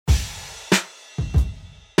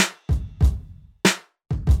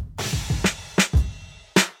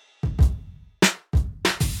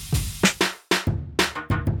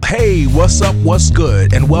Hey, what's up, what's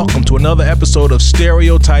good, and welcome to another episode of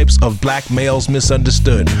Stereotypes of Black Males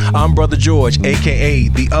Misunderstood. I'm Brother George, a.k.a.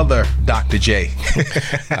 the other Dr. J.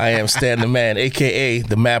 I am Stan the Man, a.k.a.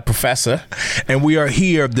 the Mad Professor. And we are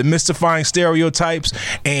here demystifying stereotypes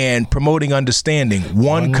and promoting understanding,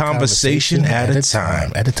 one conversation at a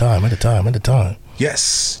time. At a time.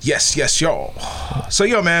 Yes, y'all. So,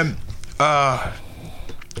 yo, man,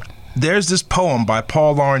 there's this poem by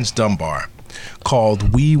Paul Laurence Dunbar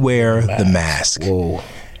called We Wear the Mask. Whoa.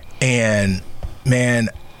 And, man,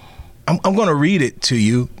 I'm going to read it to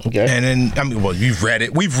you. Okay. And then, you've read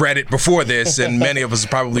it. We've read it before this, and many of us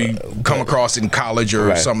have probably come across it in college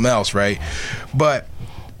or something else, right? But,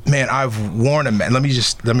 man, I've worn a mask.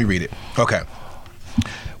 Let me read it. Okay.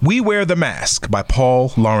 We Wear the Mask by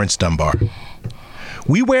Paul Laurence Dunbar.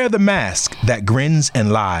 We wear the mask that grins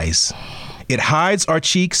and lies. It hides our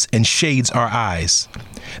cheeks and shades our eyes.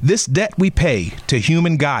 This debt we pay to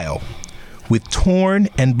human guile. With torn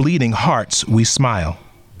and bleeding hearts we smile,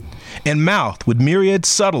 and mouth with myriad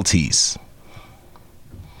subtleties.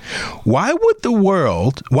 Why should the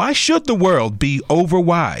world be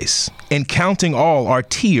overwise in counting all our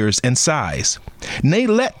tears and sighs? Nay,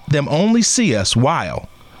 let them only see us while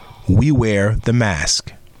we wear the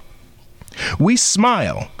mask. We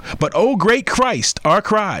smile, but O great Christ, our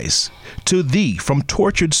cries to thee from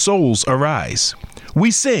tortured souls arise.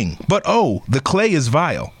 We sing, but oh, the clay is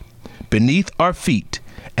vile beneath our feet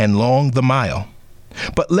and long the mile.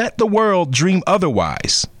 But let the world dream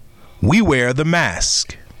otherwise. We wear the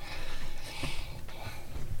mask.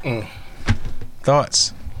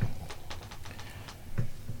 Thoughts?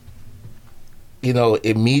 You know,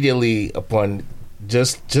 immediately upon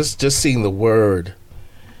just seeing the word,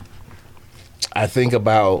 I think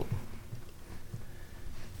about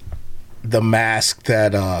the mask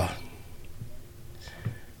that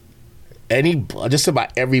just about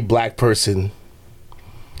every black person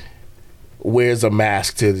wears a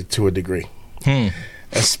mask to a degree.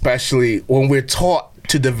 Especially when we're taught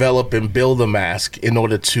to develop and build a mask in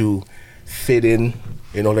order to fit in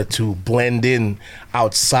order to blend in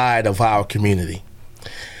outside of our community.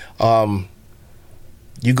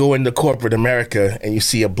 You go into corporate America and you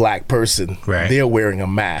see a black person, right. They're wearing a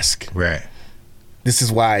mask. Right. This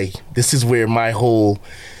is where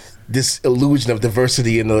this illusion of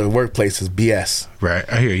diversity in the workplace is BS. Right,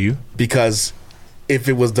 I hear you. Because if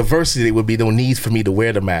it was diversity, there would be no need for me to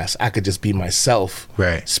wear the mask. I could just be myself,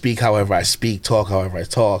 right. Speak however I speak, talk however I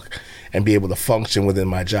talk, and be able to function within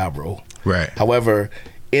my job role. Right. However,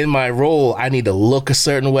 in my role, I need to look a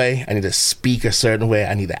certain way, I need to speak a certain way,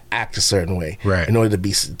 I need to act a certain way, right, in order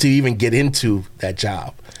to even get into that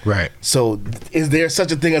job. Right. So, is there such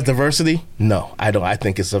a thing as diversity? No, I don't. I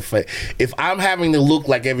think it's if I'm having to look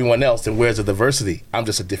like everyone else, then where's the diversity? I'm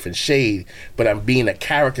just a different shade, but I'm being a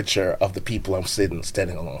caricature of the people I'm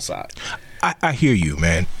standing alongside. I hear you,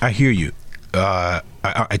 man. I hear you. I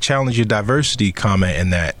challenge your diversity comment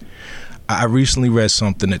in that I recently read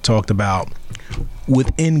something that talked about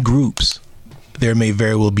within groups, there may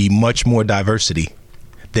very well be much more diversity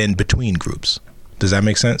than between groups. Does that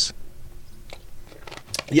make sense?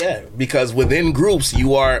 Yeah, because within groups,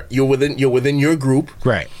 you're within your group,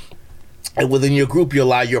 right? And within your group, you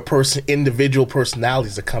allow your individual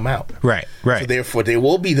personalities to come out, right? So therefore, there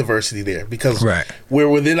will be diversity there because we're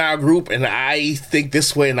within our group, and I think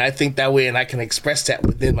this way, and I think that way, and I can express that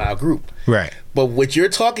within my group, right? But what you're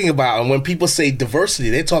talking about, and when people say diversity,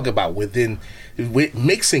 they talk about with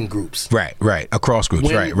mixing groups, right, across groups,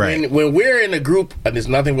 right. When we're in a group and there's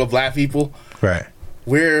nothing but black people, right,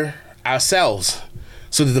 we're ourselves.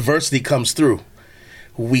 So the diversity comes through.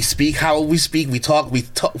 We speak how we speak. We talk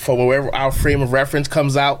from wherever our frame of reference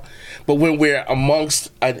comes out. But when we're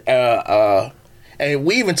amongst, and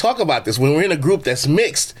we even talk about this, when we're in a group that's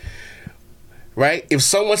mixed, right? If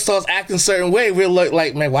someone starts acting a certain way, we're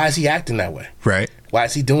like, man, why is he acting that way? Right. Why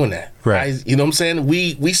is he doing that? Right. You know what I'm saying?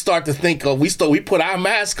 We start to think of, we put our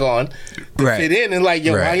mask on to fit in, and like,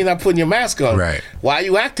 yo, why are you not putting your mask on? Right. Why are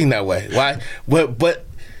you acting that way? Why? But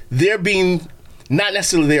they're being, not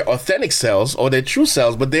necessarily their authentic selves or their true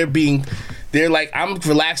selves, but they're like, I'm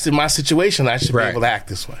relaxed in my situation. I should be able to act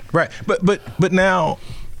this way. Right. But now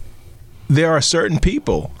there are certain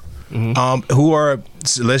people who are,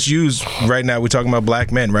 let's use right now, we're talking about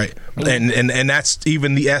black men, right? And that's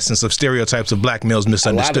even the essence of stereotypes of black males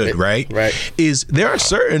misunderstood, right? Right. Is there are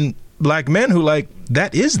certain black men who like,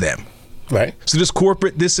 that is them. Right. So this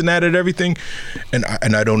corporate, this and that and everything, and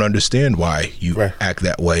I don't understand why you act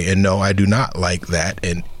that way. And no, I do not like that.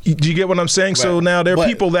 And do you get what I'm saying? Right. So now there are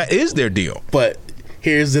people that is their deal. But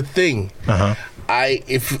here's the thing.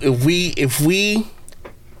 If we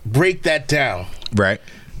break that down, right?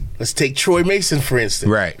 Let's take Troy Mason, for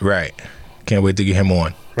instance. Right. Can't wait to get him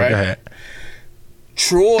on. Right. Go ahead.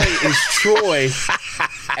 Troy is Troy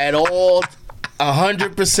at all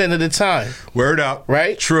 100% of the time. Word up.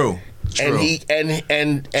 Right? True. And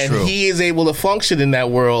he is able to function in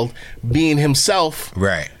that world being himself.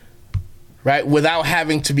 Right, without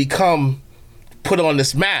having to become put on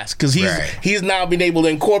this mask, because he's now been able to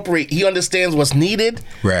incorporate. He understands what's needed,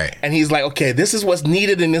 right, and he's like, okay, this is what's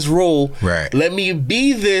needed in this role. Right, let me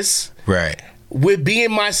be this. Right, with being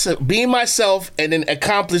myself, and then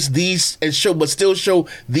accomplish these and but still show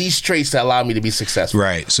these traits that allow me to be successful.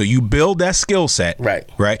 Right. So you build that skill set. Right.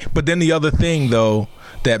 But then the other thing though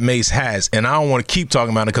that Mace has, and I don't want to keep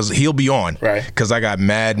talking about it because he'll be on, right? Because I got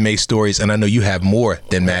mad Mace stories, and I know you have more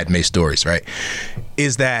than mad Mace stories, right?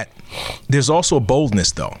 Is that there's also a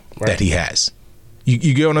boldness though that he has.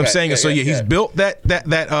 You get what I'm saying? So he's built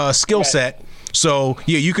that skill set. So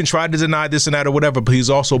you can try to deny this and that or whatever, but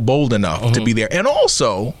he's also bold enough to be there, and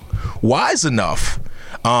also wise enough.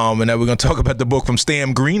 And then we're going to talk about the book from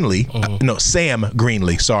Sam Greenlee. Sam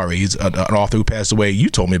Greenlee. Sorry, he's an author who passed away. You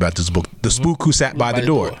told me about this book, The Spook Who Sat by the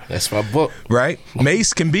Door. That's my book. Right?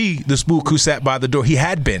 Mace can be the spook who sat by the door. He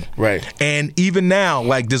had been. Right. And even now,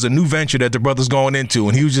 like, there's a new venture that the brother's going into,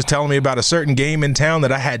 and he was just telling me about a certain game in town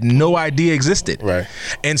that I had no idea existed. Right.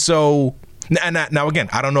 And so... Now, again,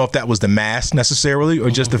 I don't know if that was the mask necessarily or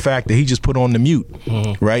just the fact that he just put on the mute,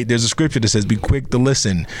 right? There's a scripture that says, be quick to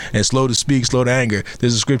listen and slow to speak, slow to anger.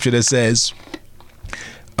 There's a scripture that says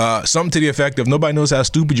something to the effect of, nobody knows how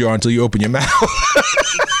stupid you are until you open your mouth.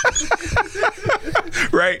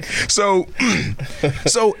 Right? So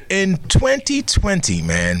in 2020,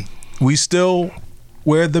 man, we still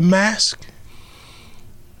wear the mask?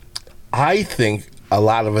 I think a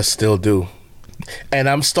lot of us still do. And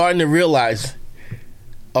I'm starting to realize,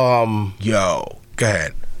 go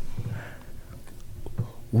ahead.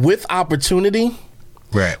 With opportunity,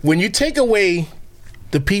 right? When you take away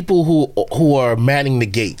the people who are manning the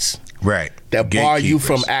gates, right, that bar you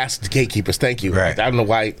from gatekeepers. Thank you. Right. I don't know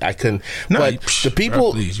why I couldn't. No, but the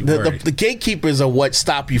people, the gatekeepers are what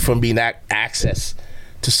stop you from being access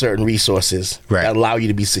to certain resources that allow you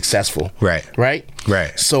to be successful. Right.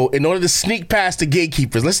 So in order to sneak past the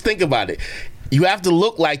gatekeepers, let's think about it. You have to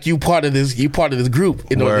look like you part of this group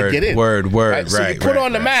in order to get in. Right? So you put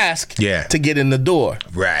on the mask to get in the door.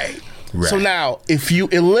 Right. So now, if you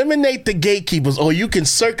eliminate the gatekeepers, or you can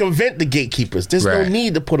circumvent the gatekeepers, there's no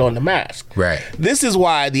need to put on the mask. Right. This is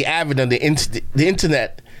why the advent of the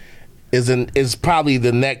internet is probably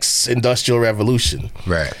the next industrial revolution.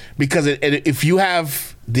 Right. Because if you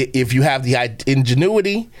have the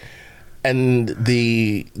ingenuity and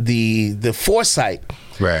the foresight,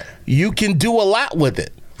 right, you can do a lot with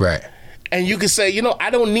it. Right. And you can say, I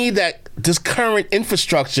don't need this current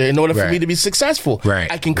infrastructure in order for me to be successful. Right.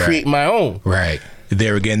 I can create my own. Right.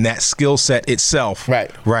 There again, that skill set itself.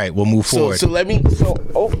 Right. We'll move forward. So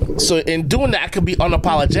in doing that, I can be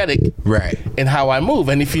unapologetic. Right. In how I move.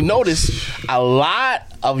 And if you notice, a lot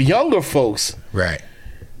of younger folks. Right.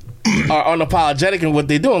 Are unapologetic in what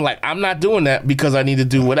they're doing. Like, I'm not doing that because I need to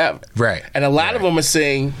do whatever. Right. And a lot of them are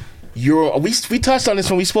saying, we touched on this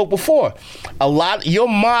when we spoke before. Your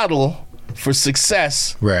model for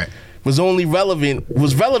success was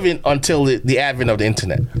relevant until the advent of the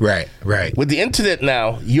internet. Right. With the internet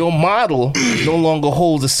now, your model no longer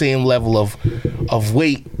holds the same level of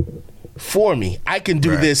weight for me. I can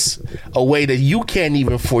do this a way that you can't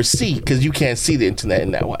even foresee because you can't see the internet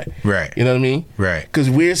in that way. Right. You know what I mean? Right. Because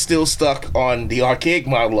we're still stuck on the archaic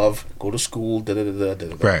model of go to school,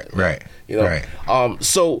 Right.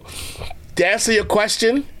 So to answer your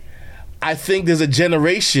question, I think there's a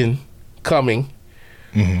generation coming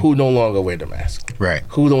who no longer wear the mask. Right.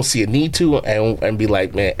 Who don't see a need to and be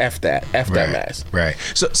like, man, F that mask. Right.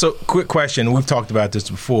 So quick question. We've talked about this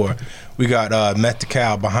before. We got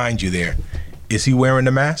Metcalf behind you there. Is he wearing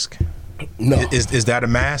the mask? No. Is that a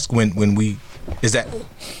mask what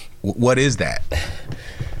is that?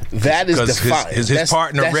 That is defiance. His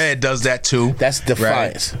partner Red does that too. That's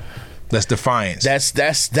defiance. Right? That's defiance.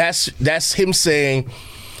 That's him saying,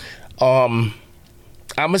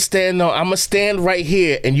 I'ma stand right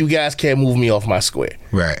here and you guys can't move me off my square.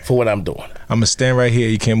 Right. For what I'm doing. I'ma stand right here,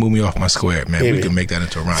 you can't move me off my square, man. We can make that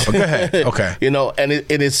into a rhyme. But go ahead. Okay. And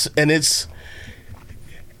it's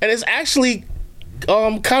actually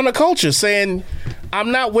counterculture saying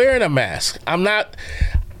I'm not wearing a mask. I'm not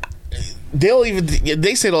they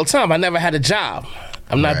say it all the time, I never had a job.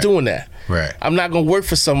 I'm not doing that. Right. I'm not gonna work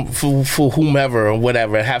for whomever or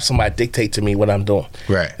whatever and have somebody dictate to me what I'm doing. Right.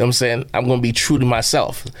 You know what I'm saying? I'm gonna be true to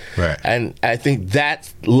myself. Right. And I think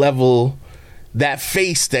that level that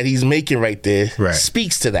face that he's making right there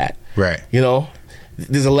speaks to that. Right. You know,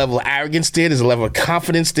 there's a level of arrogance there. There's a level of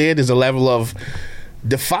confidence there. There's a level of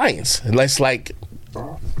defiance. And it's like,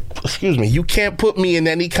 excuse me, you can't put me in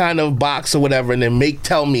any kind of box or whatever and then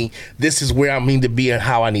tell me this is where I need to be and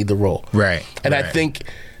how I need to roll. Right. And I think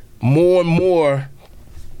more and more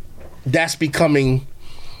that's becoming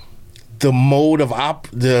the mode of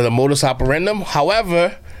the modus operandum.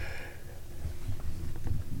 However,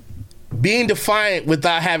 being defiant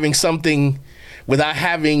without having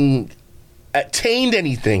attained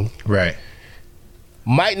anything, right,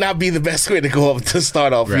 might not be the best way to go up to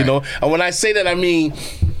start off. You know, and when I say that, I mean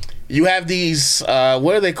you have these.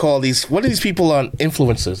 What do they call these? What are these people on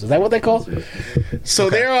influencers? Is that what they call? So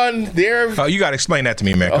they're on. Oh, you got to explain that to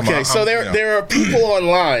me, man. Come on. So there are people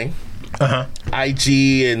online,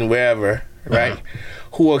 IG and wherever, right,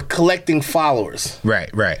 who are collecting followers.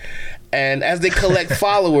 Right. And as they collect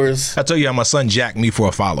followers, I told you how my son jacked me for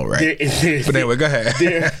a follow, right? But anyway, go ahead.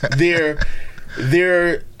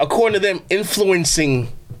 They're according to them influencing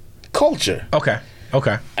culture. Okay.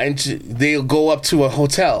 And they'll go up to a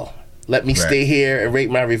hotel. Let me stay here and rate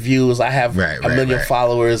my reviews. I have a million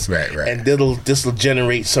followers, and this will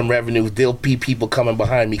generate some revenue. There'll be people coming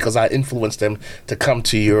behind me because I influenced them to come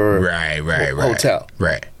to your hotel.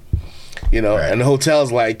 Right. You know, and the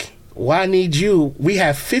hotel's like, why need you? We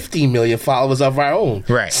have 50 million followers of our own.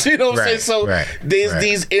 Right. So, you know what I'm saying? So there's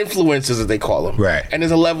these influencers, as they call them. Right. And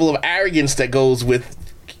there's a level of arrogance that goes with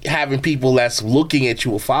having people that's looking at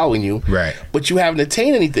you or following you. Right. But you haven't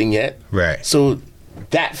attained anything yet. Right. So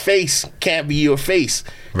that face can't be your face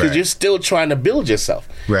because you're still trying to build yourself.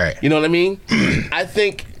 Right. You know what I mean? I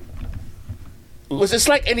think it's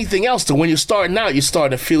like anything else. So when you're starting out, you're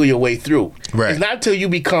starting to feel your way through. Right. It's not until you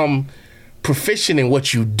become proficient in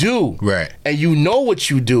what you do, and you know what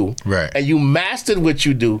you do, and you mastered what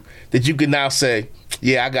you do, that you can now say,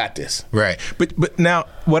 yeah, I got this. Right. But now,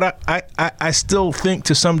 what I still think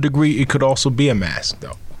to some degree it could also be a mask,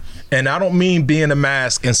 though. And I don't mean being a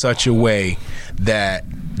mask in such a way that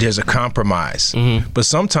there's a compromise. But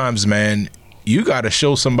sometimes, man, you got to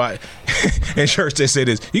show somebody. In church, they say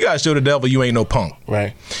this: you got to show the devil you ain't no punk.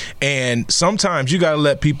 Right. And sometimes you got to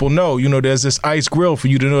let people know, there's this ice grill for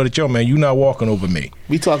you to know that, yo, man, you're not walking over me.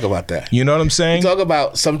 We talk about that. You know what I'm saying? We talk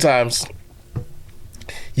about sometimes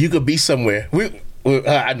you could be somewhere.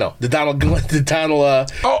 I know the Donald. Atlanta,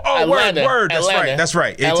 That's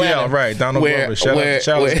right. ATL, right? Donald Glover. Shout out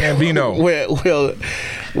to Gambino.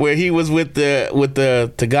 Where he was with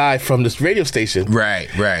the guy from this radio station. Right.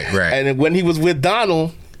 And when he was with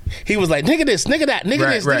Donald, he was like, nigga this, nigga that,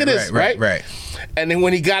 nigga this, right? And then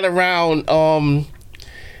when he got around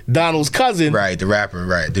Donald's cousin, the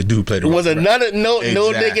rapper, the dude played the was rapper, another no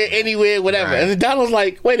nigga anywhere, whatever. And then Donald's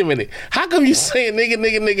like, wait a minute, how come you saying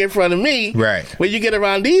nigga in front of me, when you get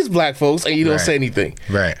around these black folks and you don't say anything,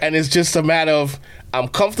 and it's just a matter of I'm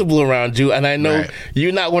comfortable around you, and I know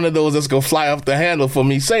you're not one of those that's gonna fly off the handle for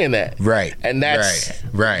me saying that, and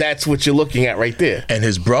that's what you're looking at right there. And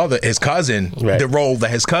his brother, his cousin, the role that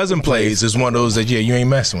his cousin plays is one of those that you ain't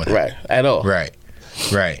messing with, at all, right.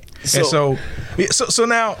 And so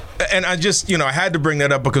now, and I just, I had to bring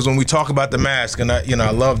that up because when we talk about the mask, and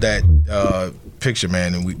I love that picture,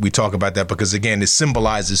 man, and we talk about that because, again, it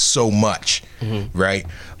symbolizes so much, right?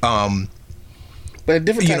 But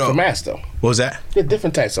different types of masks, though. What was that? There are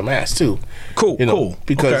different types of masks, too. Cool.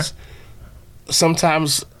 Because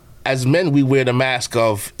sometimes, as men, we wear the mask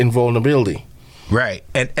of invulnerability. Right.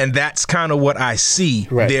 And that's kind of what I see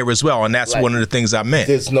there as well, and that's one of the things I meant.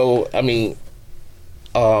 There's no,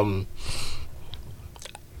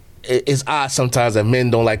 it's odd sometimes that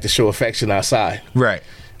men don't like to show affection outside. Right.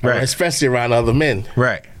 Especially around other men.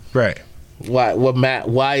 Right.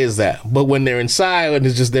 Why is that? But when they're inside and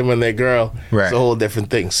it's just them and their girl, it's a whole different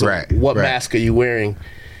thing. So what mask are you wearing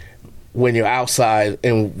when you're outside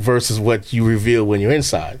and versus what you reveal when you're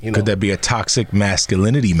inside? Could that be a toxic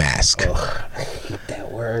masculinity mask? Oh, I hate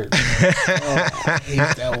that word.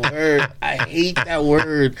 I hate that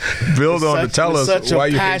word. Build on to tell us why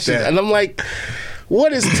you hate that. And I'm like,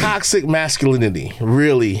 what is toxic masculinity?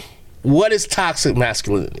 Really? What is toxic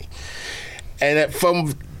masculinity? And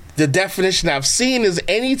from the definition I've seen is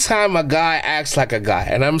anytime a guy acts like a guy,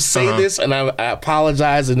 and I'm saying this and I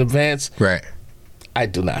apologize in advance. Right. I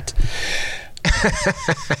do not.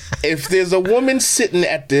 If there's a woman sitting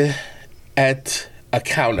at a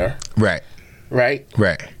counter, right,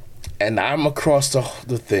 and I'm across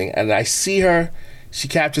the thing, and I see her She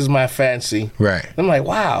captures my fancy. Right. I'm like,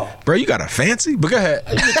 wow. Bro, you got a fancy? But go ahead.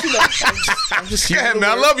 I'm just Go ahead, man.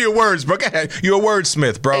 I love your words, bro. Go ahead. You're a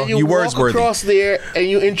wordsmith, bro. And you wordsworthy. walk across there and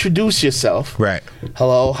you introduce yourself. Right.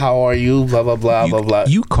 Hello, how are you? Blah, blah, blah, blah, blah.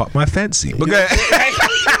 You caught my fancy. But go ahead.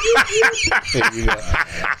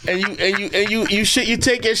 And you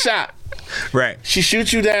take your shot. Right. She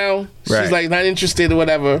shoots you down. Right. She's like not interested or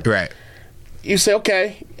whatever. Right. You say,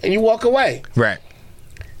 okay, and you walk away. Right.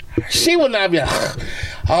 She would not be like,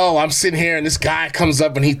 oh, I'm sitting here and this guy comes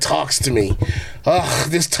up and he talks to me. Oh,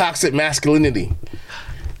 this toxic masculinity.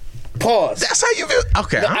 Pause. That's how you view it?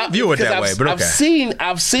 Okay, I don't view it that way, but okay.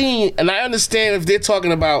 I've seen, and I understand if they're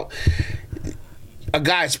talking about a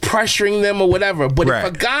guy's pressuring them or whatever, but Right.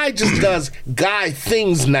 if a guy just does guy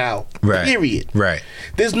things now, Right. period. Right.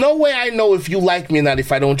 There's no way I know if you like me or not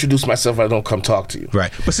if I don't introduce myself, I don't come talk to you.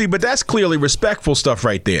 Right. But see, that's clearly respectful stuff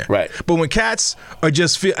right there. Right. But when cats are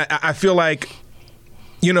just I feel like,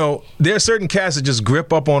 you know, there are certain cats that just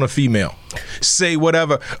grip up on a female, say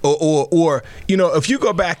whatever, or you know, if you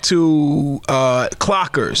go back to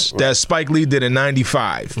Clockers that Spike Lee did in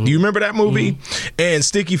 '95, do you remember that movie? And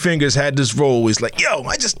Sticky Fingers had this role. He's like, "Yo,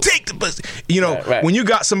 I just take the pussy." You know, Right. when you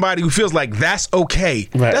got somebody who feels like that's okay,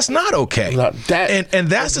 Right. that's not okay. No, and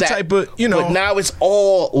that's the type of, you know. But now it's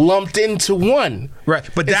all lumped into one. Right,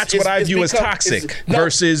 but that's what I view as toxic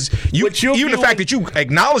versus you. Even the fact that you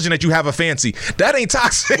acknowledging that you have a fancy, that ain't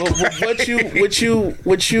toxic.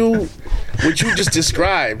 What you just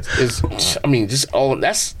described is, I mean,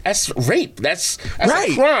 that's rape. That's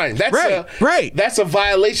Right. a crime. That's a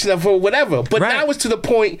violation of her whatever. But Right. now it's to the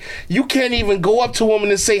point you can't even go up to a woman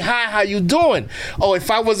and say, "Hi, how you doing?" Oh,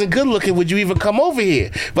 if I wasn't good looking, would you even come over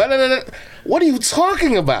here? But what are you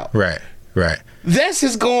talking about? Right. This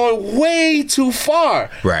is going way too far.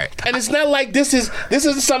 Right. And it's not like this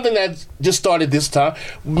isn't something that just started this time.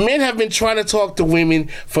 Men have been trying to talk to women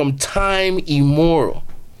from time immemorial.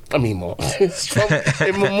 From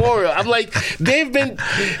immemorial. I'm like, they've been,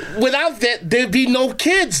 without that, there'd be no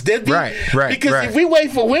kids. Right. Because if we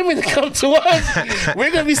wait for women to come to us,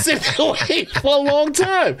 we're going to be sitting away for a long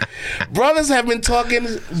time. Men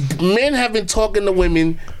have been talking to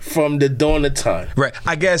women from the dawn of time. Right.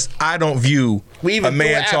 I guess I don't view a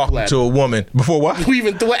man talking to a woman before what? We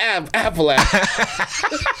even threw an apple at him.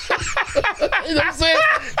 You know what I'm saying?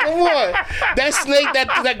 Come on. That snake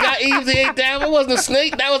that got Eve to eat that, it wasn't a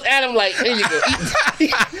snake. That was Adam like, here you go.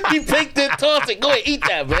 He picked it, tossed it. Go ahead, eat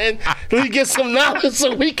that, man. Let me get some knowledge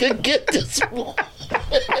so we can get this.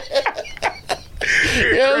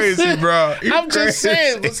 You're crazy, bro. I'm just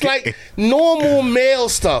saying, it's like normal male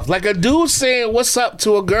stuff. Like a dude saying what's up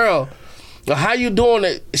to a girl or how you doing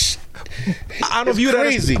it. I don't view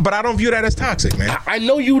crazy. but I don't view that as toxic, man. I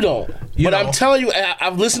know you don't. But I'm telling you,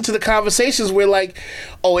 I've listened to the conversations where like,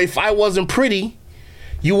 oh, if I wasn't pretty,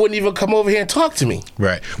 you wouldn't even come over here and talk to me.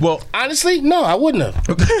 Right. Well, honestly, no, I wouldn't have.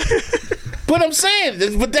 But I'm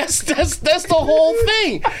saying, but that's the whole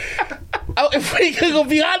thing. If we could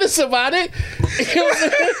be honest about it,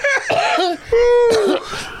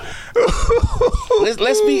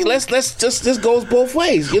 this goes both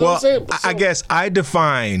ways. You know what I'm saying? So, I guess I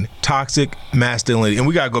define toxic masculinity, and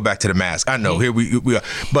we gotta go back to the mask. I know here we are,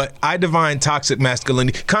 but I define toxic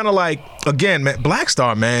masculinity kind of like, again, man, Black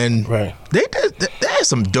Star, man. Right. They had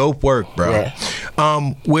some dope work, bro.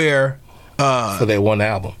 Right. Where. For their one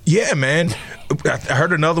album. Yeah, man. I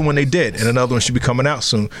heard another one they did, and another one should be coming out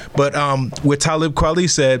soon. But where Talib Kweli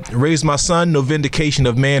said, "Raise my son, no vindication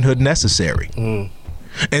of manhood necessary."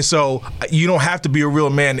 And so you don't have to be a real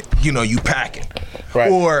man, you know, you packing.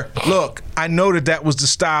 Right. Or, look, I know that was the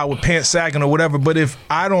style with pants sagging or whatever, but if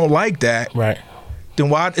I don't like that, right, then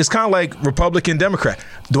why? It's kind of like Republican, Democrat.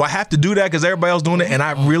 Do I have to do that because everybody else doing it and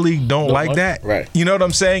I really don't like that? Right. You know what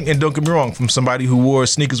I'm saying? And don't get me wrong, from somebody who wore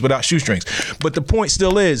sneakers without shoestrings. But the point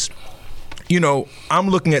still is, you know, I'm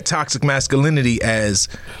looking at toxic masculinity as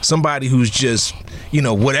somebody who's just, you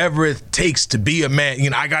know, whatever it takes to be a man. You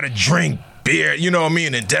know, I got to drink beer, you know what I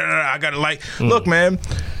mean? And I got to like, look, man,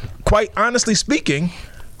 quite honestly speaking,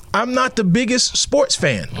 I'm not the biggest sports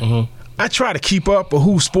fan. Mm-hmm. I try to keep up with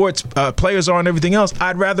who sports players are and everything else.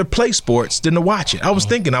 I'd rather play sports than to watch it. I was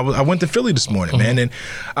thinking, I went to Philly this morning, man, and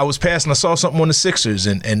I was passing, I saw something on the Sixers,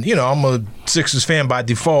 and you know, I'm a Sixers fan by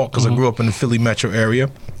default because I grew up in the Philly metro area.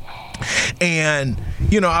 And,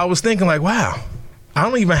 you know, I was thinking like, wow,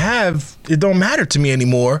 it don't matter to me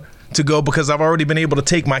anymore to go because I've already been able to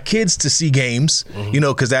take my kids to see games, you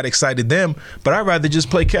know, because that excited them. But I'd rather just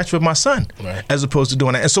play catch with my son as opposed to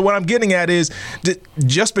doing that. And so what I'm getting at is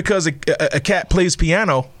just because a cat plays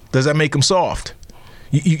piano, does that make him soft?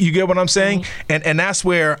 You get what I'm saying? And that's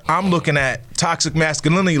where I'm looking at toxic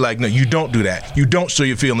masculinity. Like, no, you don't do that. You don't show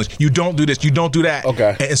your feelings. You don't do this. You don't do that.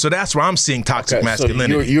 Okay. And so that's where I'm seeing toxic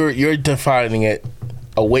masculinity. So you're defining it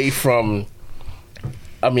away from,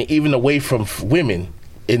 even away from women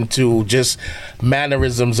into just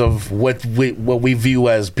mannerisms of what we view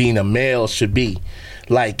as being a male should be.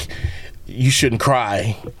 Like, you shouldn't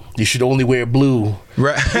cry. You should only wear blue.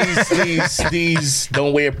 Right. These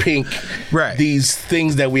don't wear pink. Right. These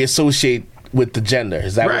things that we associate with the gender.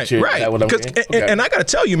 Is that what you're? Right. Is that what I'm saying? Okay. And I got to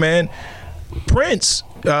tell you, man, Prince,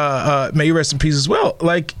 may you rest in peace as well.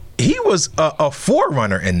 Like, he was a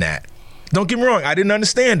forerunner in that. Don't get me wrong, I didn't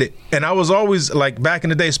understand it. And I was always, like, back in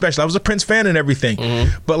the day especially, I was a Prince fan and everything.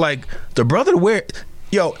 But, like, the brother to wear...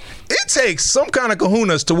 Yo, it takes some kind of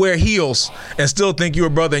kahunas to wear heels and still think you're a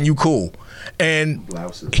brother and you cool. And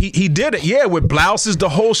he did it, yeah, with blouses, the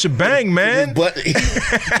whole shebang, man. But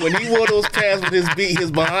when he wore those pants with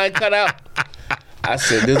his behind cut out, I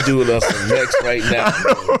said, this dude on some next right now.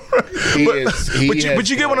 But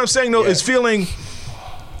you get what I'm saying, though, is feeling...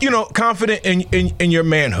 confident in your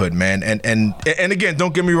manhood, man. And again,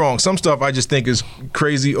 don't get me wrong. Some stuff I just think is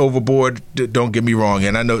crazy, overboard. Don't get me wrong.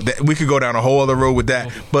 And I know that we could go down a whole other road with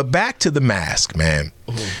that. But back to the mask, man.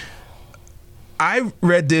 I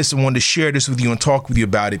read this and wanted to share this with you and talk with you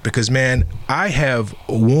about it because, man, I have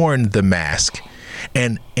worn the mask.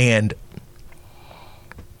 And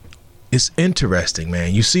it's interesting,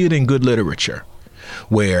 man. You see it in good literature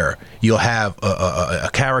where you'll have a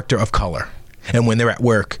character of color. And when they're at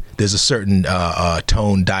work, there's a certain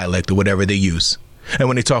tone, dialect, or whatever they use. And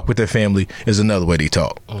when they talk with their family, there's another way they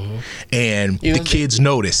talk. And the kids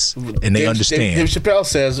notice and they understand. Dave Chappelle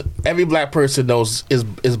says every black person knows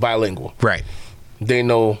is bilingual. Right. They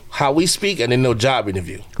know how we speak and they know job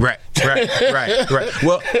interview. Right.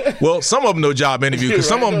 Well, some of them know job interview because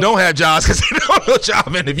some of them don't have jobs because they don't know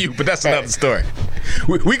job interview. But that's another story.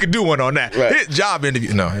 We could do one on that. Right. Job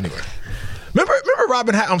interview. No, anyway. Remember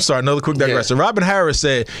Robin Harris? I'm sorry, another quick digression. Yeah. Robin Harris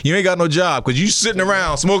said, you ain't got no job because you sitting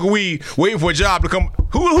around smoking weed waiting for a job to come.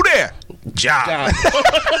 Who there? Job.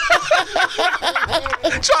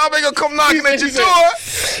 Job ain't gonna come knocking at your door.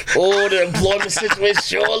 Oh, the employment situation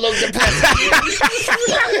sure looks depressing.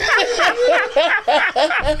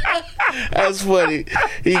 That's funny.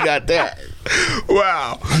 He got that.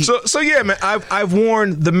 Wow. So yeah, man, I've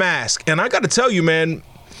worn the mask. And I gotta tell you, man,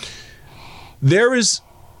 there's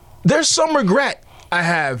some regret I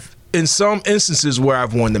have in some instances where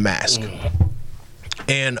I've worn the mask.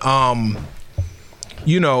 And,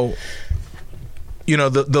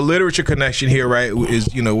 the literature connection here, right,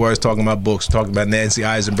 is, where I was talking about books, talking about Nancy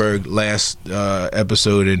Eisenberg last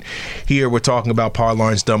episode. And here we're talking about Paul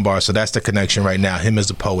Laurence Dunbar. So that's the connection right now, him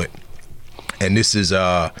as a poet. And this is,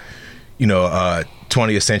 a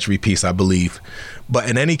 20th century piece, I believe. But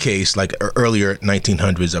in any case, like earlier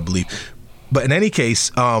 1900s, I believe. But in any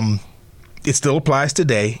case, it still applies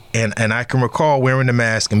today, and I can recall wearing the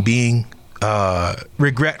mask and being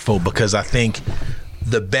regretful because I think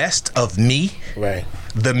the best of me, right?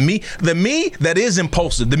 The me that is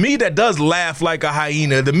impulsive, the me that does laugh like a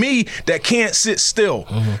hyena, the me that can't sit still,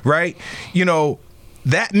 right?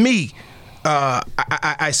 That me,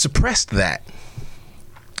 I suppressed that,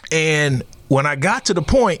 and when I got to the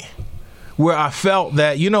point where I felt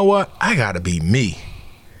that, I gotta be me.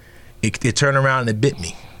 It turned around and it bit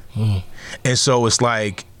me. And so it's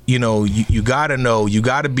like, you gotta know, you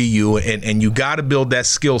gotta be you, and you gotta build that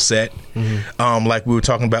skill set, like we were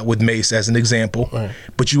talking about with Mace as an example. Right.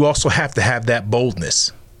 But you also have to have that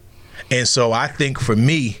boldness. And so I think for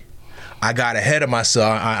me, I got ahead of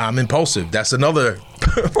myself. I'm impulsive. That's another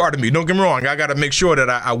part of me. Don't get me wrong. I got to make sure that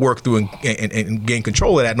I work through and gain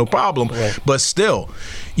control of that. No problem. Right. But still,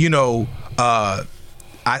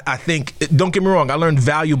 I think, don't get me wrong, I learned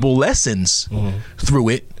valuable lessons through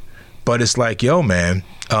it, but it's like, yo, man,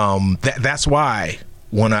 that's why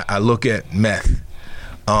when I look at Meth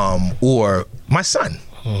or my son,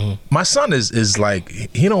 my son is like,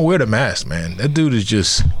 he don't wear the mask, man. That dude is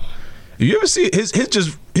just, you ever see his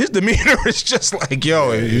demeanor is just like,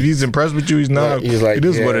 yo, if he's impressed with you, he's not. He's like, it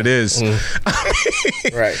is what it is. I mean,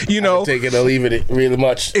 right. I can take it or leave it really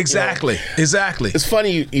much. Exactly. Exactly. It's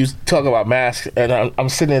funny you talk about masks, and I'm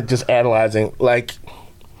sitting there just analyzing, like,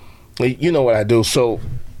 you know what I do. So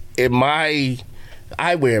I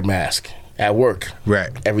wear a mask at work.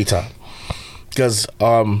 Right. Every time. Because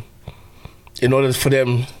in order for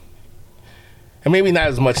them, and maybe not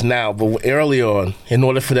as much now, but early on, in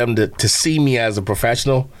order for them to see me as a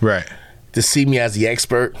professional, right, to see me as the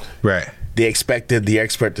expert, right, they expected the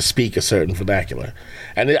expert to speak a certain vernacular.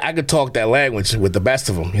 And I could talk that language with the best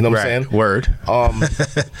of them, you know what I'm saying? Word.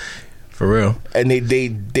 for real. And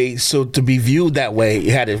they so to be viewed that way,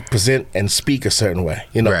 you had to present and speak a certain way.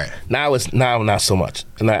 You know, Right. now not so much.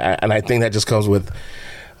 And I think that just comes with,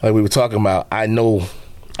 like we were talking about. I know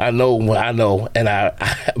what I know, and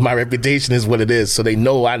my reputation is what it is. So they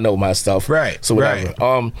know I know my stuff. Right. So whatever.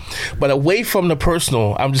 Right. But away from the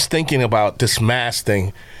personal, I'm just thinking about this mask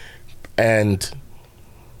thing, and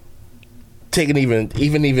taking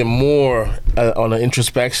even more on an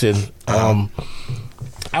introspection.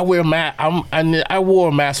 I wear I wore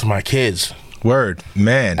a mask for my kids. Word,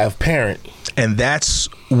 man. As a parent. And that's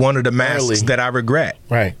one of the masks that I regret.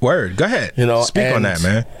 Right. Word. Go ahead. You know, speak on that,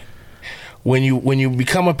 man. When you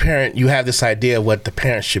become a parent, you have this idea of what the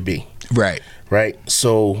parent should be. Right. Right.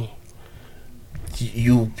 So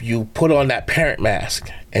you put on that parent mask,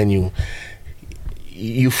 and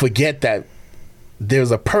you forget that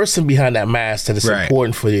there's a person behind that mask that is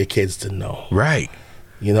important for your kids to know. Right.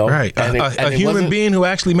 You know? Right. And a human being who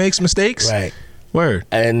actually makes mistakes. Right. Word.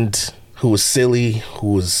 And who's silly,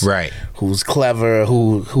 who's clever,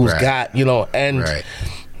 who's got, you know, and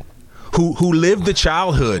who lived the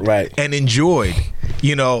childhood and enjoyed,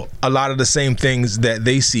 you know, a lot of the same things that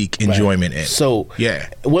they seek enjoyment in. So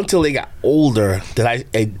until they got older, that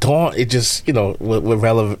it just, you know,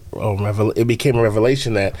 it became a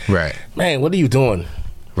revelation that, man, what are you doing?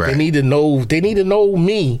 Right. They need to know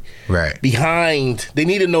me. Right. Behind, they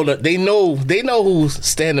need to know that they know who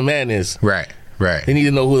Stan the Man is. Right. Right. They need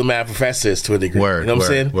to know who the mad professor is to a degree. Word, you know what I'm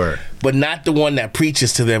saying? Word. But not the one that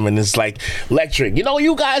preaches to them and is like lecturing. You know,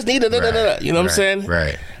 you guys need to you know what I'm saying?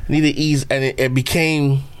 Right. Need to ease, and it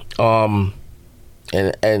became and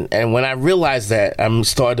when I realized that, I'm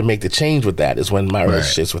starting to make the change with that, is when my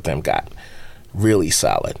relationships with them got really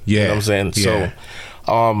solid. Yeah. You know what I'm saying? Yeah.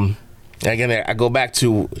 So again, I go back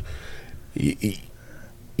to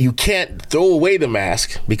you can't throw away the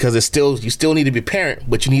mask, because you still need to be a parent,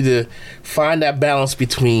 but you need to find that balance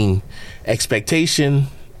between expectation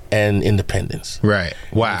and independence. Right.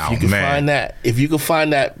 Wow. If you can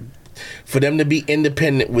find that for them to be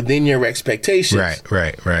independent within your expectations.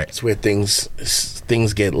 Right. It's where things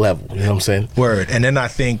get level. You know what I'm saying? Word. And then I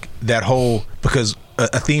think that whole, because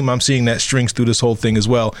a theme I'm seeing that strings through this whole thing as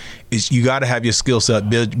well, is you got to have your skill set,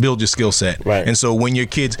 build your skill set. Right. And so when your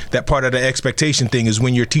kids, that part of the expectation thing is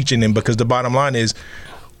when you're teaching them, because the bottom line is,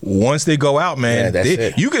 once they go out, man,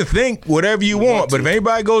 you can think whatever you want, but if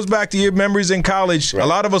anybody goes back to your memories in college, a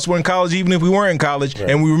lot of us were in college even if we weren't in college,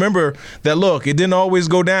 and we remember that, look, it didn't always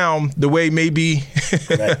go down the way maybe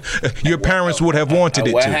your parents would have wanted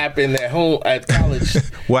it what to. What happened at home at college?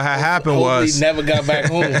 What had happened was... he never got back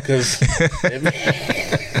home, because...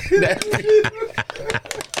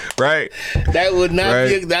 Right. That would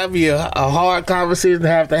not that'd be a hard conversation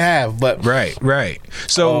to have. But right.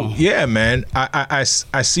 So yeah, man, I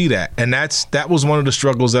see that, and that was one of the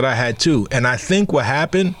struggles that I had too. And I think what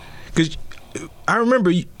happened, because I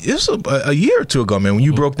remember this was a year or two ago, man, when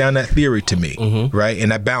you broke down that theory to me, right,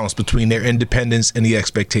 and that balance between their independence and the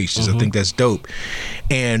expectations. I think that's dope.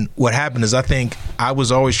 And what happened is, I think I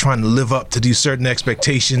was always trying to live up to these certain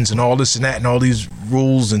expectations and all this and that and all these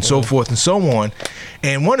rules and so forth and so on.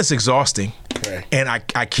 And one, it's exhausting, and I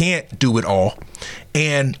can't do it all.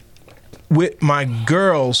 And with my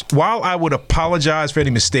girls, while I would apologize for any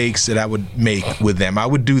mistakes that I would make with them, I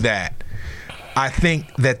would do that. I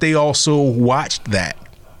think that they also watched that,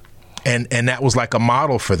 and that was like a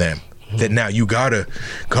model for them, that now you gotta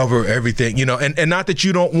cover everything, you know, and not that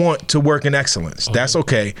you don't want to work in excellence, that's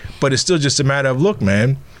okay, but it's still just a matter of, look,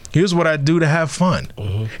 man, here's what I do to have fun,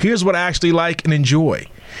 here's what I actually like and enjoy.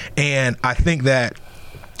 And I think that,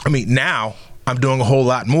 I mean, now I'm doing a whole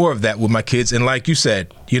lot more of that with my kids, and like you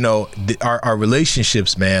said, you know, our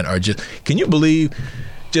relationships, man, are just, can you believe,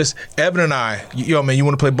 just Evan and I, yo, man, you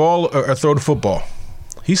want to play ball or throw the football?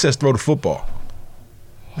 He says throw the football.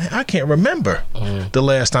 Man, I can't remember the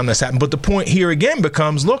last time that's happened. But the point here again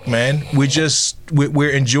becomes, look, man, we're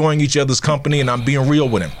enjoying each other's company, and I'm being real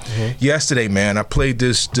with him. Yesterday, man, I played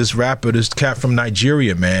this rapper, this cat from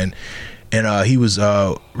Nigeria, man, and he was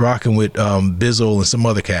rocking with Bizzle and some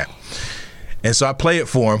other cat. And so I play it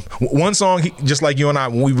for him. One song, just like you and I,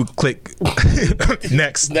 when we would click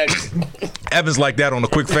next. Evan's like that on a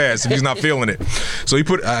quick fast if he's not feeling it. So he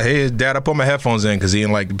put, hey, Dad, I put my headphones in because he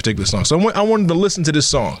didn't like the particular song. So I wanted to listen to this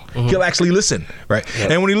song. He'll actually listen, right?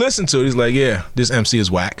 And when he listened to it, he's like, yeah, this MC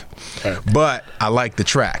is whack. But I like the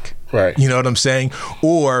track. You know what I'm saying?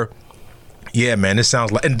 Or, yeah, man, this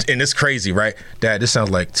sounds like, and it's crazy, right? Dad, this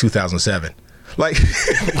sounds like 2007. Like,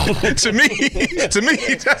 to me,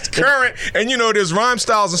 that's current. And, you know, there's rhyme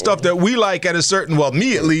styles and stuff that we like at a certain, well,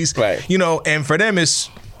 me at least, you know, and for them it's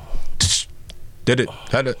Did it,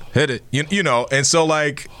 hit it, you know, and so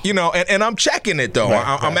like, you know, and I'm checking it though.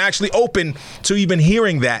 I'm actually open to even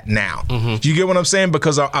hearing that now. Do you get what I'm saying?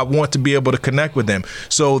 Because I want to be able to connect with them.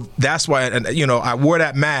 So that's why, you know, I wore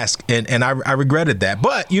that mask and I regretted that.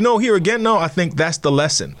 But, you know, here again, no, I think that's the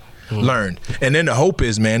lesson learned. And then the hope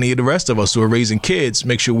is, man, the rest of us who are raising kids,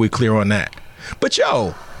 make sure we're clear on that. But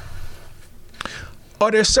yo, are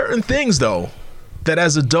there certain things though that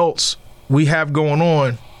as adults we have going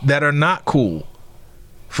on that are not cool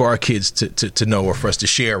for our kids to know or for us to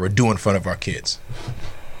share or do in front of our kids?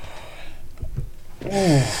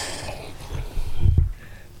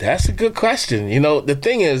 That's a good question. You know, the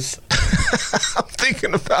thing is, I'm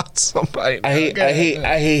thinking about somebody. I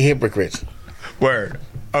hate hypocrites. Word.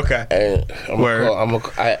 Okay. And I'm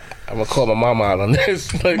gonna call my mama out on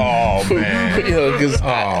this. Like, oh man. You know, because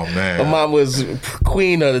man, my mom was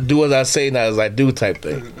queen of the do as I say, not as I do type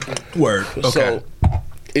thing. Word. Okay. So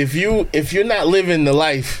if you're not living the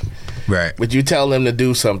life, right, but you tell them to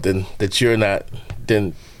do something that you're not,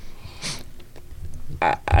 then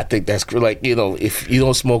I think that's like, you know, if you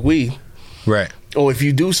don't smoke weed, right, or if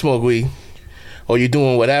you do smoke weed, or you're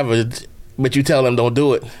doing whatever, but you tell them don't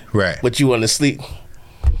do it, right, but you want to sleep,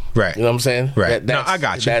 right, you know what I'm saying? Right. No, I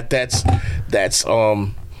got you. That's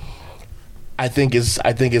I think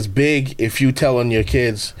it's big if you telling your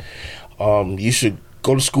kids you should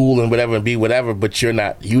go to school and whatever and be whatever, but you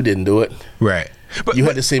didn't do it. Right. But you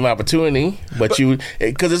had the same opportunity, but you,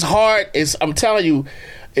 because it's hard. I'm telling you,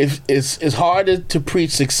 it's harder to preach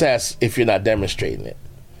success if you're not demonstrating it.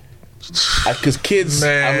 Because kids,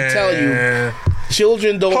 Man. I'm telling you,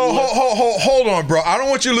 children don't. Hold on, bro. I don't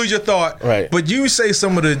want you to lose your thought. Right. But you say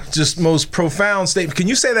some of the just most profound statements. Can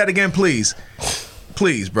you say that again, please?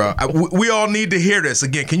 Please, bro. We all need to hear this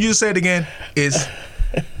again. Can you just say it again?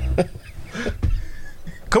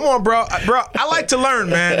 Come on, bro. Bro, I like to learn,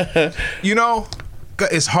 man. You know,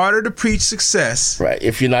 it's harder to preach success. Right,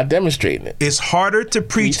 if you're not demonstrating it. It's harder to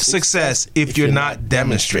preach success if you're not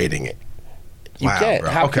demonstrating it. You can't.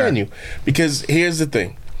 Bro. How can you? Because here's the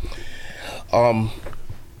thing.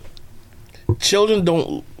 Children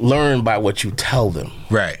don't learn by what you tell them.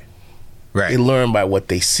 Right. They learn by what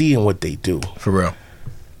they see and what they do. For real.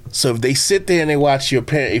 So if they sit there and they watch your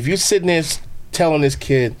parent, if you're sitting there telling this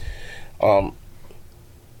kid,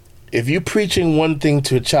 if you're preaching one thing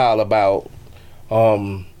to a child about,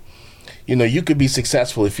 you know, you could be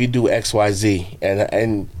successful if you do X, Y, Z,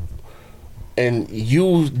 and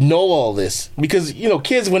you know all this, because, you know,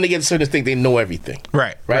 kids, when they get a certain thing, they know everything.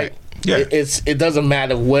 Right. Yeah. It doesn't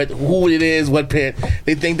matter who it is, what parent,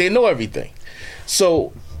 they think they know everything.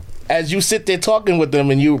 So as you sit there talking with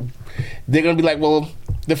them, and they're gonna be like, well,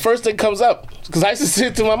 the first thing comes up, because I used to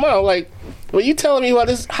sit to my mom like, well, you telling me about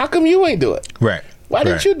this, how come you ain't do it? Right. Why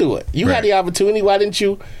didn't you do it? You had the opportunity. Why didn't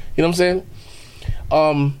you? You know what I'm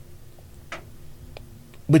saying?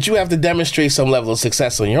 But you have to demonstrate some level of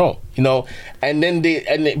success on your own, you know. And then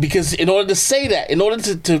because in order to say that, in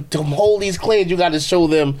order to hold these claims, you got to show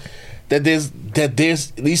them that there's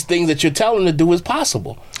these things that you're telling them to do is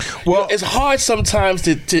possible. Well, you know, it's hard sometimes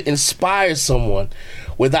to inspire someone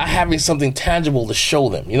without having something tangible to show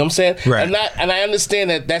them. You know what I'm saying? Right. And I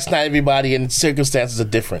understand that that's not everybody, and circumstances are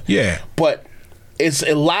different. Yeah. But it's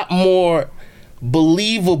a lot more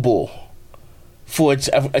believable for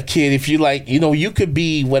a kid if you, like, you know, you could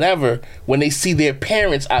be whatever when they see their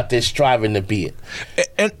parents out there striving to be it.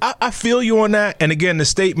 And I feel you on that. And again, the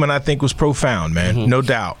statement I think was profound, man. No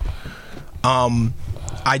doubt.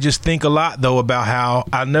 I just think a lot though about how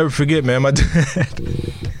I'll never forget, man. My dad.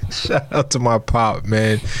 Shout out to my pop,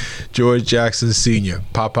 man, George Jackson Sr.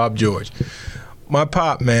 Pop George. My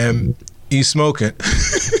pop, man, he's smoking.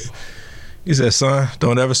 He said, "Son,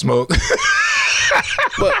 don't ever smoke."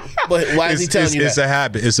 But why is he telling you that? It's a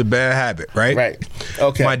habit. It's a bad habit, right? Right.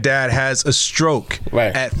 Okay. My dad has a stroke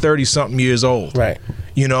at 30-something years old. Right.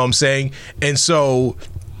 You know what I'm saying? And so,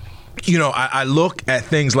 you know, I look at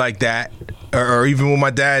things like that, or even when my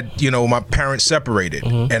dad, you know, my parents separated,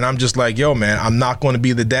 and I'm just like, yo, man, I'm not going to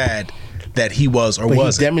be the dad that he was or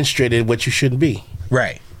wasn't. He demonstrated what you shouldn't be.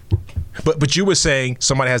 Right. But you were saying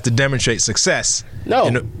somebody has to demonstrate success. No.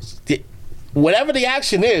 Whatever the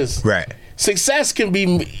action is. Right. Success can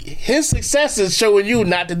be, his success is showing you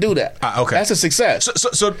not to do that. Okay. That's a success.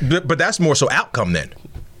 But that's more so outcome then.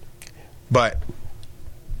 But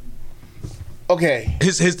okay.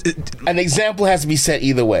 An example has to be set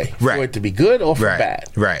either way. Right. For it to be good or for bad.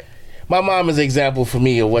 Right. My mom is an example for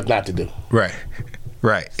me of what not to do. Right.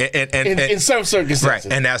 And in some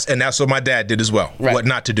circumstances. Right. And that's what my dad did as well. Right. What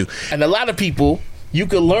not to do. And a lot of people you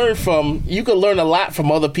could learn a lot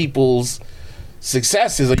from other people's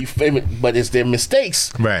successes, but it's their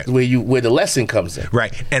mistakes, right? Where the lesson comes in,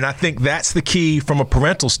 right? And I think that's the key from a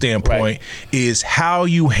parental standpoint, is how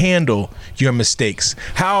you handle your mistakes,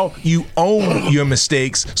 how you own your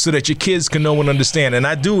mistakes, so that your kids can know and understand. And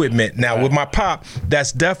I do admit now with my pop,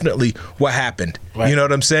 that's definitely what happened. Right. You know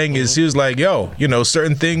what I'm saying? Is he was like, yo,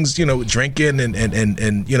 certain things, drinking and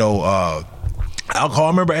alcohol. I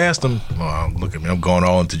remember I asked him, look at me, I'm going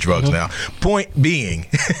all into drugs now. Point being,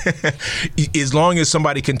 as long as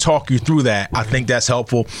somebody can talk you through that, I think that's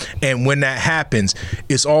helpful. And when that happens,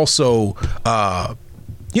 it's also,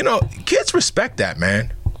 kids respect that,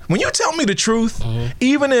 man. When you tell me the truth,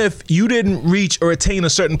 even if you didn't reach or attain a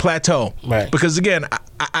certain plateau, because again,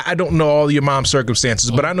 I don't know all your mom's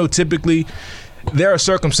circumstances, but I know typically there are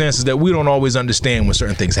circumstances that we don't always understand when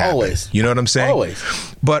certain things happen. Always. You know what I'm saying? Always.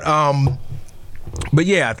 But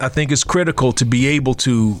yeah, I think it's critical to be able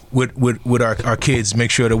to, with our kids,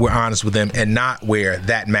 make sure that we're honest with them and not wear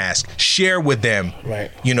that mask. Share with them,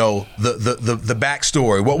 the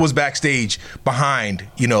backstory. What was backstage behind,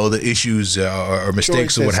 the issues or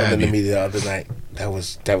mistakes or what have you. Troy said something to me the other night.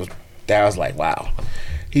 That was like, wow.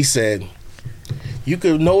 He said, you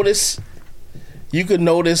could notice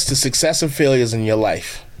the success and failures in your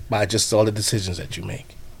life by just all the decisions that you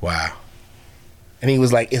make. Wow. And he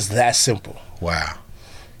was like, it's that simple. Wow.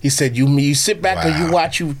 He said, you sit back and you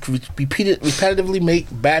watch you repetitively make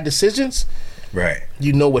bad decisions. Right.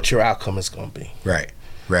 You know what your outcome is going to be. Right.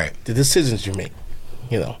 The decisions you make,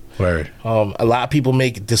 Right. A lot of people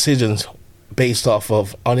make decisions based off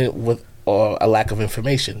of or a lack of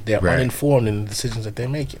information. They're uninformed in the decisions that they're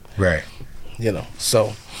making. Right.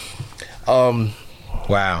 So.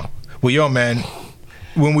 Wow. Well, yo, man,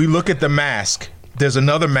 when we look at the mask, there's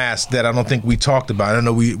another mask that I don't think we talked about. I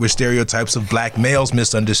know we're stereotypes of black males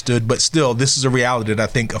misunderstood, but still, this is a reality that I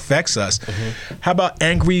think affects us. How about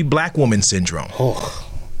angry black woman syndrome?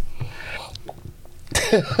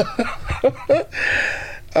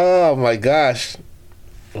 Oh my gosh.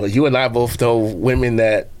 Well, you and I both know women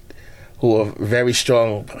who are very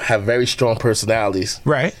strong, have very strong personalities.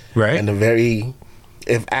 Right. And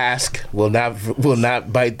if asked, will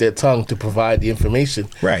not bite their tongue to provide the information.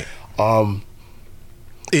 Right.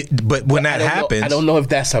 But when that happens, I don't know if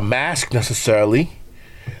that's a mask necessarily,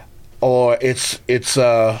 or it's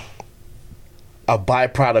a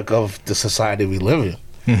byproduct of the society we live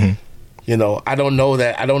in. I don't know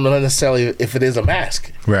that. I don't know necessarily if it is a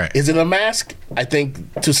mask. Right? Is it a mask? I think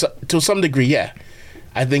to some degree, yeah.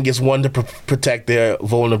 I think it's one to protect their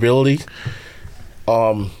vulnerability.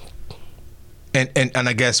 And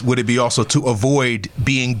I guess would it be also to avoid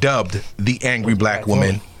being dubbed the angry black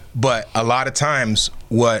woman? But a lot of times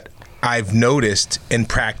what I've noticed in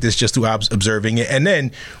practice just through observing it, and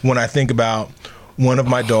then when I think about one of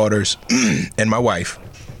my daughters and my wife,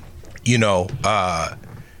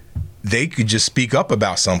 they could just speak up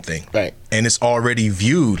about something. Right. And it's already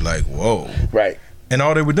viewed like, whoa. Right. And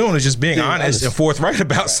all they were doing is just being honest and forthright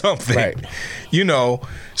about something. Right.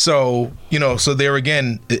 So there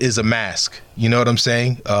again is a mask. You know what I'm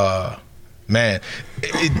saying? Man,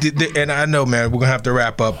 and I know, man, we're gonna have to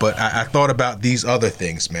wrap up, but I thought about these other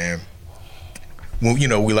things, man. Well,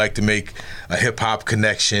 we like to make a hip hop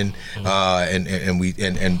connection,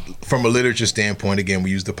 and from a literature standpoint, again,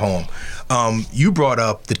 we use the poem. You brought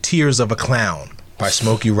up "The Tears of a Clown" by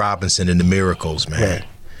Smokey Robinson and the Miracles, man. Right.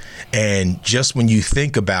 And just when you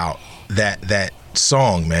think about that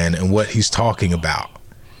song, man, and what he's talking about,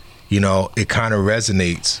 it kind of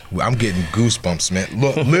resonates. I'm getting goosebumps, man.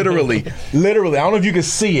 Look, literally, I don't know if you can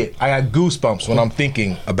see it. I got goosebumps when I'm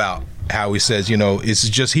thinking about how he says, it's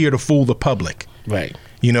just here to fool the public. Right.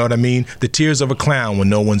 You know what I mean? The tears of a clown when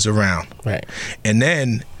no one's around. Right. And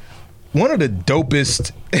then one of the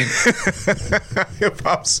dopest hip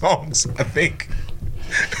hop songs, I think.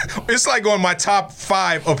 It's like on my top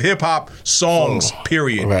 5 of hip hop songs,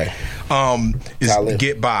 period. Right. Is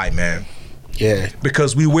Get By, man. Yeah.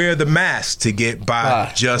 Because we wear the mask to get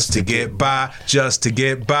by, just to get by, just to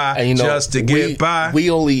get by, and just to get by.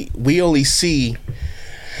 We only see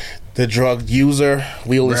the drug user.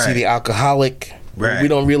 We only see the alcoholic. Right. We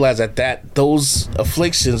don't realize that those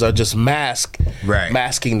afflictions are just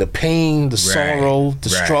masking the pain, the sorrow, the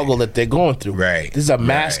struggle that they're going through. Right. This is a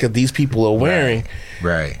mask that these people are wearing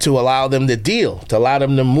to allow them to deal, to allow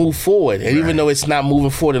them to move forward. And even though it's not moving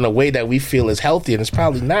forward in a way that we feel is healthy, and it's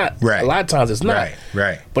probably not. Right. A lot of times it's not.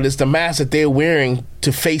 Right. But it's the mask that they're wearing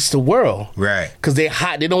to face the world. Right. Because they're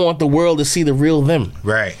hot. They don't want the world to see the real them.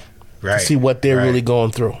 Right. Right. to see what they're really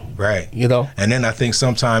going through. Right. You know? And then I think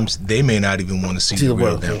sometimes they may not even want to see the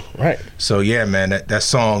real them. Right. So, yeah, man, that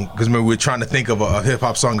song, because we're trying to think of a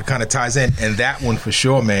hip-hop song that kind of ties in, and that one for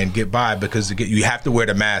sure, man, Get By, because you have to wear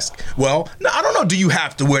the mask. Well, no, I don't know, do you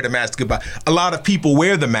have to wear the mask to get by? A lot of people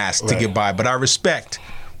wear the mask to get by, but I respect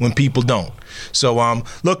when people don't. So,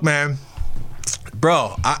 look, man,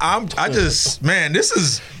 bro, I just, man, this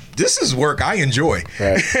is work I enjoy.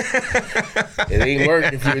 Right. It ain't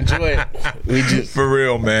work if you enjoy it. We just for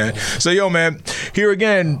real, man. So, yo, man, here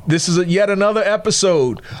again, this is yet another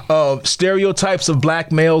episode of Stereotypes of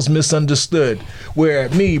Black Males Misunderstood, where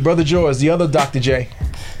me, Brother George, the other Dr. J,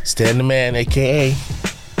 Stan the Man, a.k.a.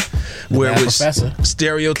 where it was Professor.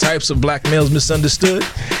 Stereotypes of Black Males Misunderstood,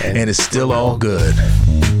 and it's still all good.